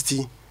get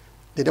rusty,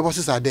 the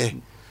deposits are there.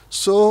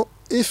 So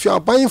if you are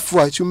buying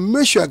fuel, you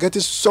make sure you are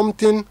getting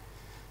something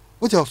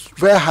which is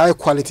very high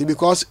quality,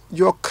 because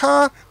your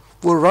car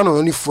will run on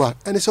only fuel,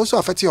 and it's also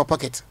affecting your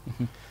pocket.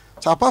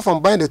 So apart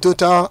from buying the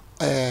total,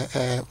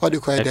 what do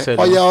you call it, the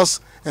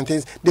oils and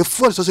things, the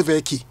fuel is also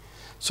very key.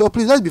 So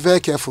please, let's be very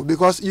careful,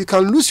 because you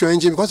can lose your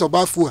engine because of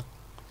bad fuel.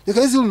 You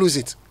can easily lose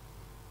it.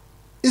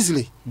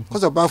 Easily,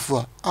 because of bad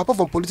fuel. Apart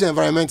from polluting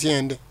environment here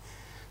and there.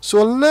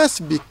 So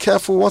let's be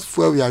careful what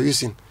fuel we are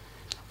using.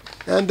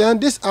 And then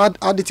these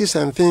additives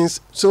and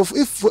things. So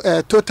if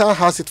Total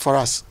has it for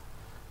us,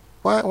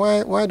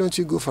 why don't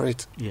you go for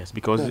it? Yes,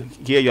 because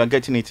here you are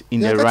getting it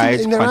in the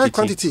right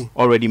quantity,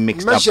 already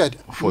measured,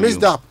 up for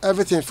mixed up,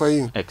 everything for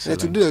you. Excellent.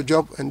 To do the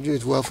job and do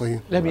it well for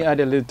you. Let me add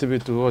a little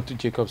bit to what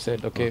Jacob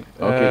said. Okay.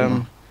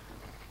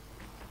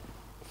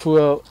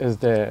 Fuel is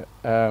the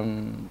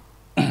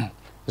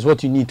is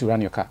what you need to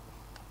run your car.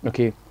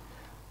 Okay.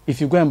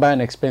 If you go and buy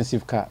an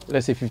expensive car,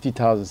 let's say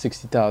 50,000,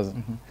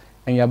 60,000,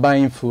 and you're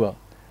buying fuel,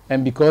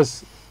 and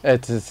because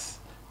it is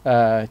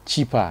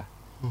cheaper,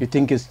 you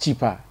think it's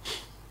cheaper.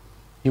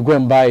 You go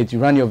and buy it, you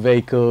run your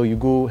vehicle, you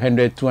go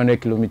 100,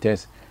 200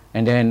 kilometers,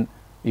 and then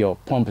your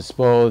pump is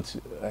spoiled,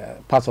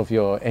 parts of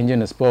your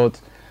engine is spoiled.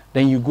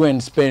 Then you go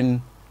and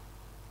spend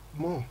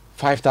more,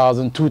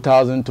 5,000,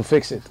 2,000 to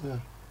fix it. Yeah.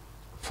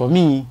 For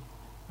me,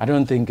 I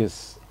don't think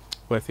it's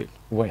worth it.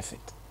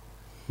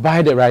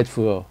 Buy the right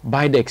fuel,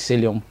 buy the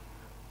Excellium,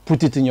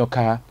 put it in your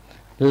car,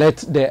 let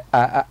the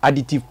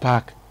additive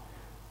pack,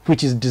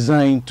 which is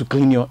designed to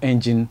clean your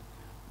engine,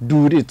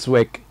 do its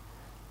work,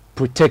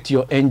 protect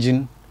your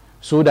engine,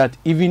 so that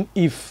even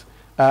if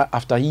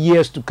after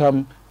years to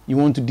come you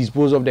want to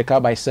dispose of the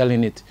car by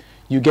selling it,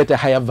 you get a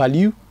higher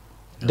value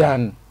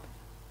than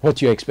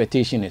what your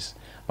expectation is.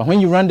 But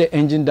when you run the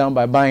engine down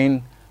by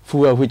buying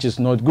fuel which is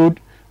not good,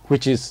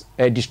 which is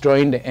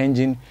destroying the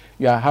engine,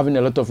 you are having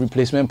a lot of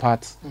replacement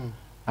parts.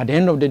 At the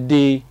end of the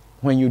day,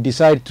 when you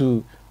decide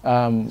to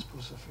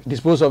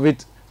dispose of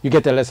it, you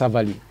get a lesser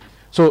value.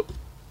 So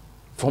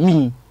for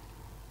me,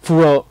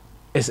 fuel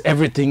is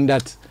everything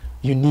that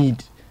you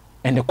need,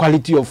 and the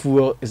quality of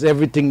fuel is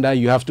everything that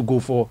you have to go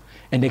for.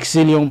 And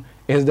Excellium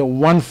is the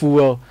one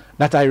fuel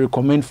that I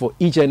recommend for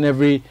each and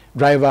every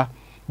driver,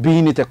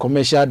 being it a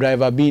commercial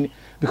driver,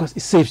 because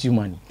it saves you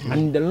money. And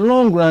in the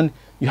long run,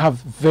 you have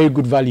very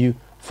good value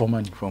for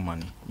money.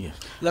 Yes.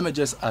 Let me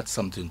just add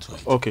something to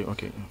it. Okay.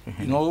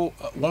 You know,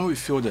 when we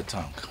fill the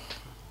tank,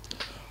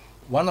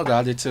 one of the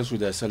additives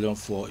with the Excellium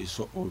fuel is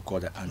what we call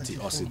the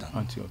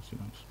antioxidant.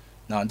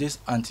 Now, this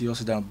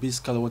antioxidant,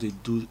 basically what it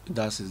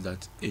does is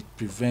that it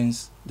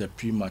prevents the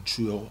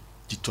premature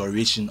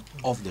deterioration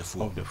of the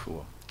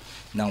fuel.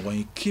 Now, when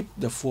you keep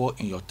the fuel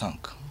in your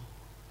tank,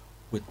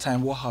 with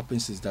time, what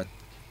happens is that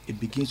it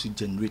begins to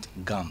generate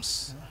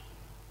gums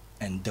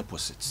and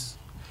deposits.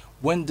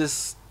 When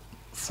this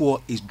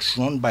fuel is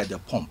drawn by the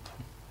pump,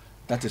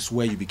 that is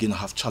where you begin to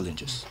have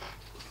challenges.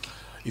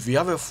 If you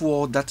have a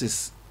fuel that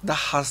has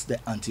the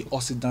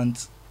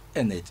antioxidant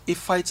in it, it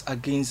fights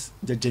against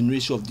the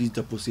generation of these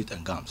deposits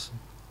and gums.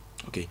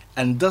 Okay,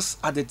 and this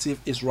additive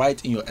is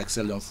right in your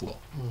Excellium fuel.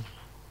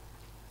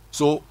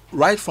 So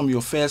right from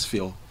your first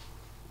fill,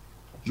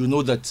 you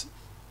know that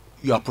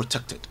you are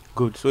protected.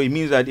 Good. So it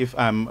means that if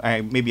I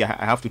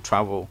have to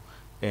travel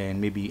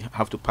and maybe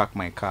have to park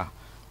my car,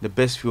 the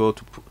best fuel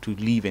to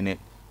leave in it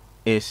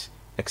is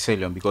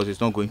Excellium, because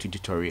it's not going to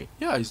deteriorate.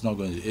 Yeah, it's not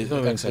going to. It's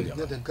not Excellium.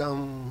 The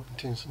gum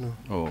things, no.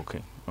 Oh,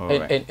 okay.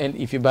 And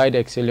if you buy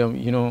the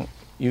Excellium, you know,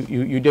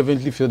 you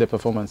definitely feel the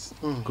performance.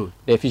 Good.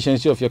 The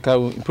efficiency of your car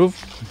will improve,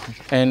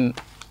 and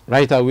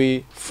right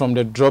away from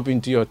the drop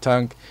into your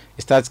tank,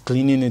 it starts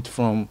cleaning it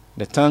from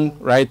the tank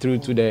right through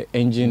to the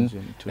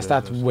engine. It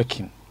starts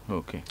working.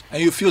 Okay.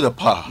 And you feel the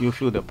power.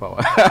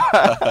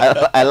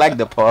 I like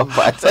the power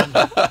part.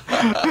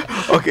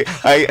 Okay.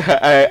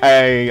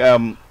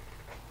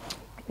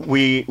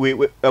 We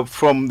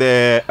from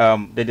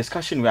the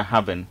discussion we are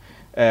having,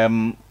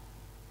 earlier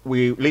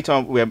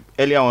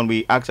on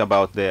I asked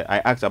about the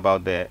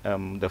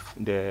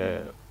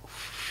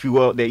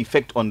fuel, the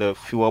effect on the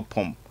fuel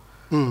pump,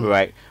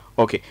 right?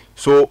 Okay,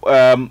 so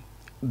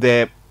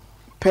the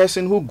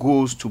person who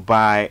goes to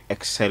buy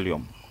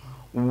Excellium,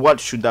 what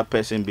should that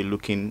person be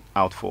looking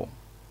out for?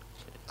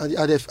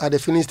 At the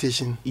filling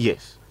station?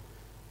 Yes.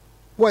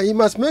 Well, he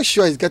must make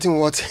sure he's getting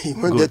what he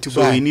went there to buy.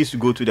 So he needs to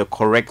go to the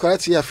correct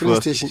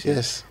filling station,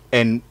 yes,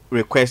 and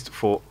request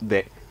for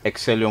the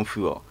Excellium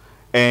fuel.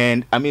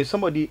 And I mean,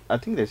 somebody, I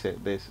think there's a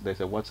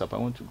WhatsApp. I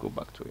want to go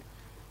back to it.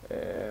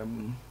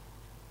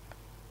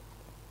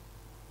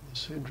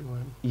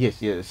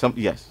 Yes. Yes.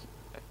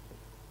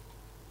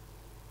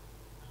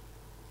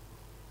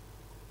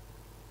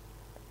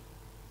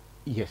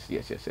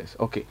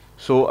 Okay.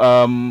 So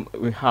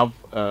we have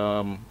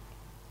a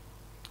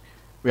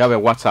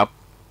WhatsApp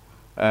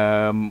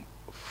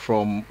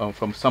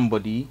from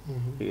somebody.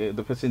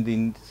 The person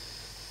didn't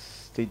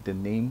state the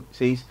name.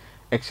 Says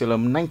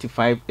Excellium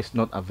 95 is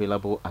not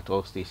available at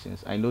all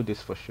stations. I know this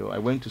for sure. I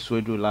went to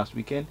Swedru last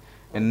weekend,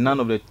 and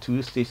none of the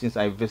 2 stations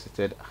I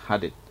visited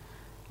had it.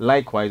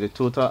 Likewise, the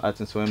Total at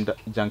Nsawam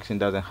Junction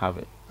doesn't have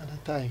it. At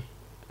that time.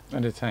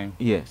 At the time.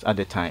 Yes, at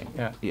the time.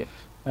 Yeah.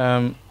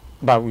 Yeah.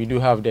 But we do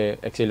have the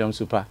Excellium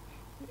Super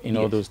in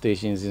all Yes. those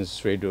stations in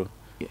Sredo.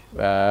 Yes.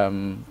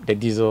 The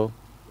diesel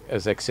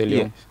is Excellium.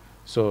 Yes.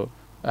 So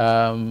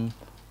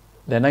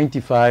the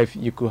 95,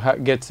 you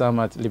could get some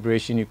at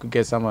Liberation, you could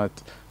get some at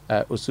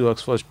Osu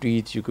Oxford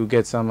Street, you could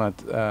get some at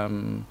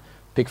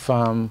Pig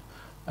Farm.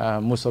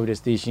 Most of the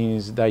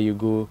stations that you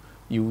go,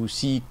 you will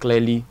see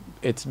clearly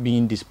it's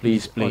being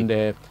displayed on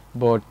the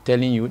board,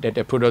 telling you that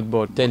the product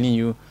board telling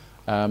you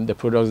the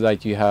products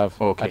that you have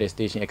at the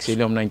station.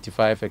 Excellium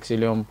 95,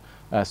 Excellium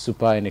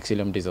Super, and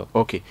Excellium Diesel.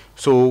 Okay,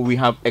 so we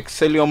have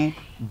Excellium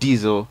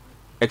Diesel,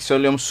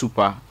 Excellium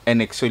Super,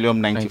 and Excellium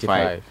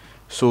 95.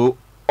 So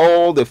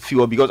all the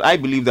fuel, because I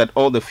believe that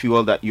all the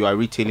fuel that you are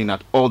retailing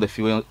at all the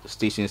fuel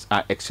stations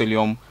are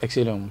Excellium.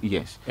 Excellium.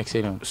 Yes.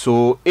 Excellium.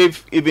 So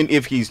even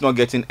if he's not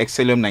getting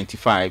Excellium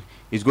 95,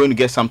 he's going to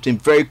get something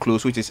very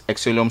close, which is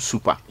Excellium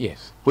Super.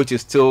 Yes. Which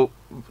is still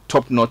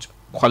top-notch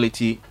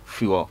quality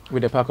fuel.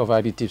 With a pack of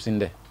additives in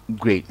there.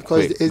 Great.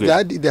 Because great, it's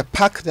great. the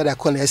pack that I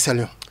call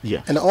Excellium.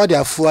 Yeah. And all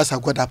their fuels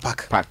have got that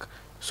pack.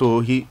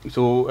 So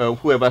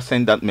whoever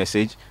sent that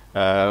message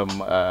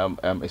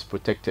is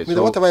protected. So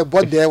so whatever I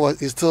bought there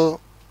is still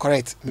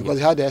correct because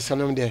you have the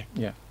Excellium there.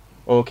 Yeah.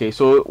 Okay,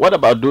 so what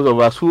about those of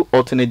us who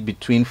alternate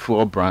between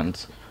fuel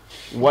brands?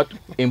 What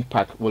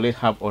impact will it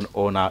have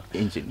on our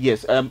engine?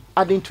 Yes,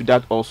 adding to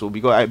that also,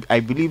 because I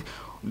believe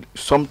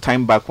some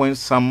time back when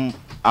some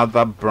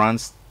other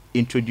brands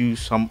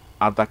introduced some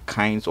other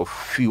kinds of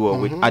fuel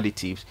with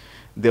additives,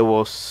 there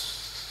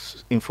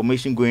was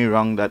information going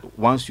around that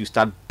once you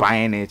start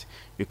buying it,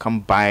 you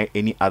can't buy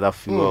any other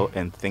fuel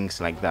and things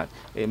like that.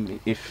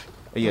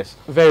 Yes.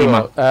 Very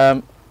well.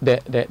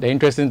 The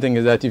interesting thing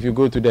is that if you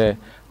go to the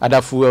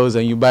other fuels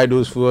and you buy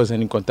those fuels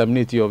and you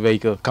contaminate your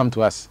vehicle, come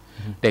to us.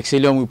 The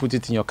Excellium, we put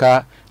it in your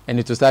car and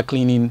it will start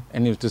cleaning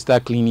and it will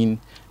start cleaning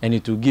and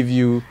it will give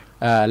you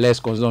less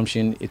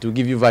consumption. It will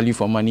give you value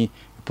for money,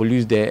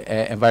 pollute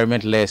the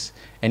environment less,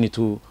 and it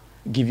will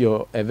give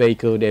your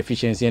vehicle the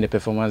efficiency and the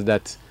performance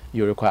that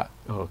you require.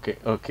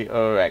 Okay,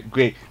 all right,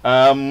 great.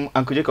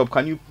 Uncle Jacob,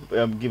 can you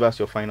give us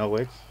your final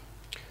words?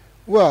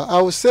 Well,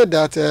 I would say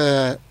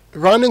that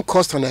running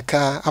cost on a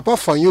car, apart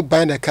from you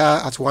buying a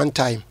car at one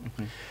time,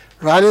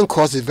 running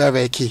cost is very,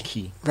 very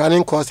key.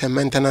 Running cost and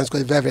maintenance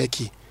cost is very, very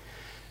key.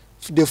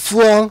 The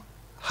fuel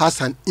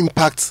has an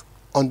impact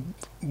on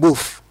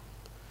both.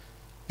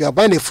 You are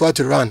buying the fuel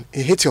to run,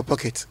 it hits your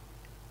pocket.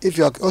 If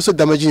you are also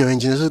damaging your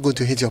engine, it's also going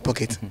to hit your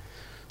pocket.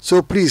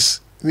 So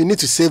please, we need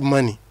to save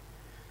money.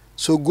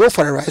 So go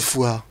for the right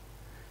fuel,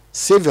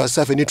 save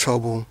yourself any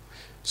trouble,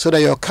 so that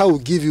your car will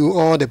give you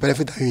all the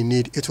benefit that you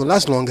need. It will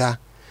last longer,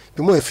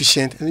 be more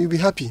efficient, and you'll be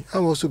happy. I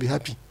will also be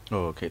happy.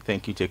 Oh, okay,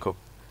 thank you, Jacob.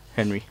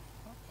 Henry.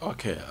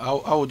 Okay, I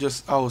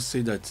will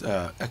say that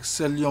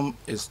Excellium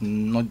is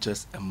not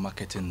just a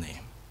marketing name.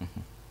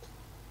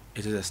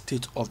 It is a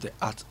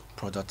state-of-the-art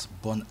product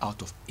born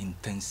out of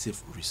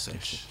intensive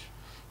research.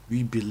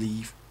 We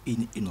believe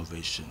in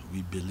innovation.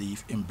 We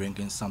believe in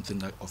bringing something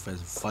that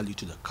offers value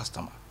to the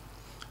customer.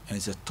 And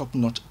it's a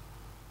top-notch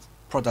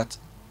product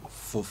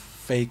for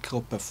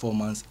vehicle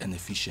performance and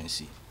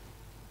efficiency.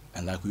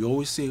 And like we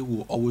always say,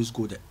 we'll always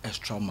go the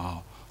extra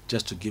mile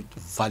just to give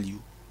value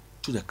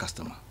to the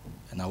customer.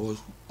 And I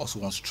also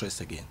want to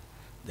stress again,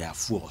 there are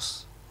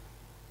fuels,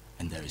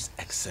 and there is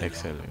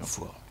Excellium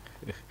fuel.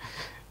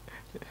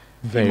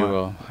 Very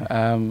well.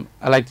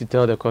 I like to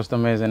tell the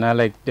customers, and I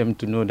like them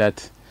to know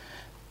that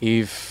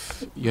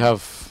if you are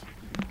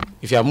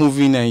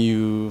moving and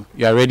you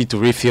are ready to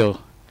refill,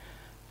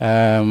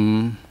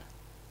 commit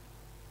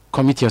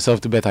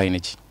yourself to better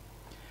energy.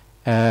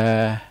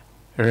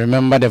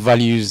 Remember the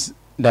values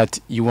that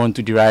you want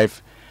to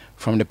derive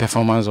from the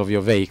performance of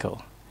your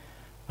vehicle.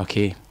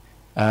 Okay.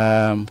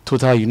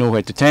 Total, you know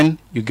where to turn.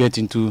 You get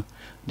into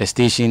the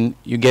station,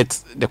 you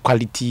get the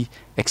quality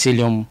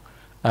Excellium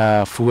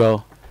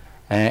fuel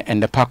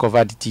and the pack of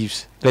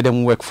additives. Let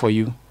them work for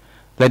you.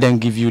 Let them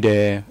give you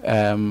the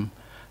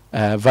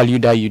value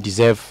that you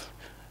deserve.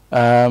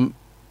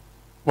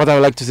 What I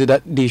would like to say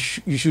that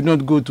you should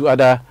not go to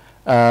other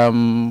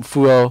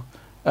fuel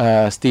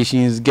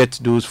stations, get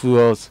those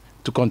fuels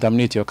to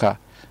contaminate your car,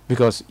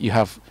 because you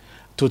have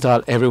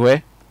Total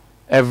everywhere.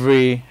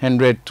 Every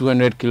 100,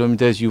 200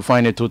 kilometers, you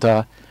find a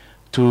Total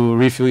to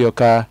refill your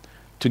car,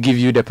 to give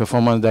you the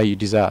performance that you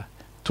desire.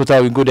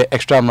 Total will go the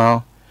extra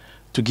mile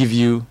to give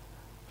you,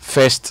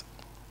 first,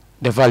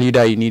 the value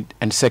that you need,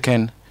 and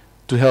second,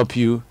 to help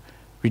you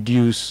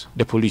reduce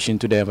the pollution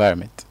to the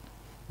environment.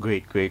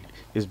 Great.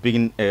 It's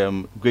been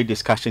great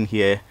discussion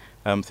here.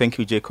 Thank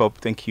you, Jacob.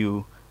 Thank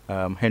you,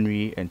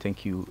 Henry, and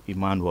thank you,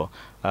 Emmanuel.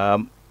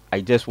 I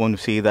just want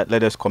to say that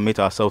let us commit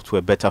ourselves to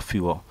a better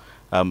fuel.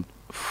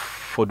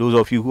 For those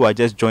of you who are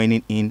just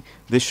joining in,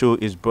 this show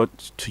is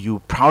brought to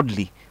you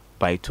proudly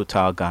by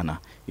Total Ghana.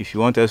 If you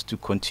want us to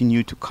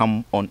continue to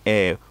come on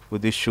air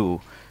with this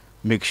show,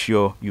 make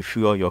sure you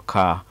fuel your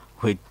car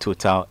with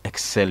Total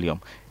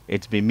Excellium.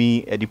 It's been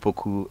me, Eddie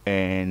Poku,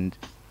 and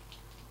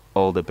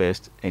all the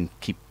best, and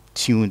keep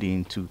tuned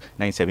in to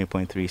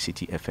 97.3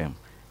 City FM.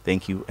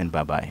 Thank you and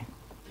bye-bye.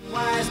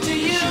 Wise to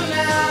you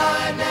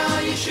now, now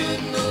you shouldn't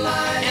have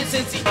lied. And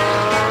since he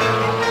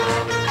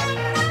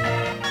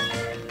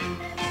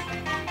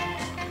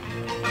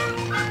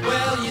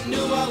well, you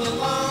knew all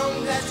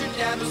along that your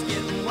dad was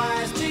getting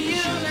wise to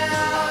you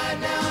now,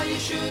 now you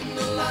shouldn't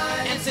have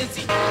lied. And since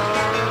he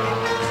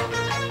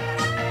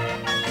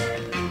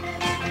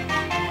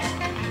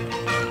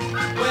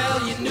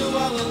well, you knew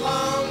all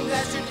along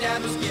that your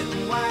dad was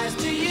getting wise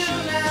to you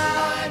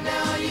now,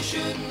 now you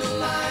shouldn't have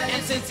lied.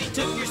 And since he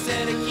took your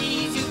set of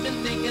keys, you've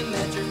been thinking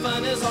that your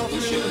fun is all through.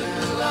 You shouldn't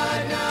have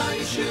lied, now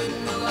you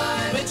shouldn't have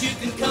lied. But you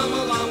can come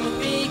along with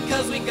me,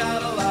 cause we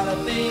got a lot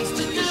of things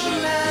to do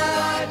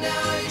now.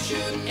 Now you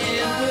shouldn't have lied.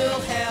 And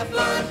we'll have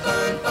fun,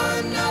 fun,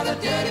 fun. Now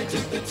that daddy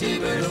took the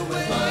T-bird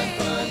away. Fun,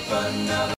 fun, fun. Now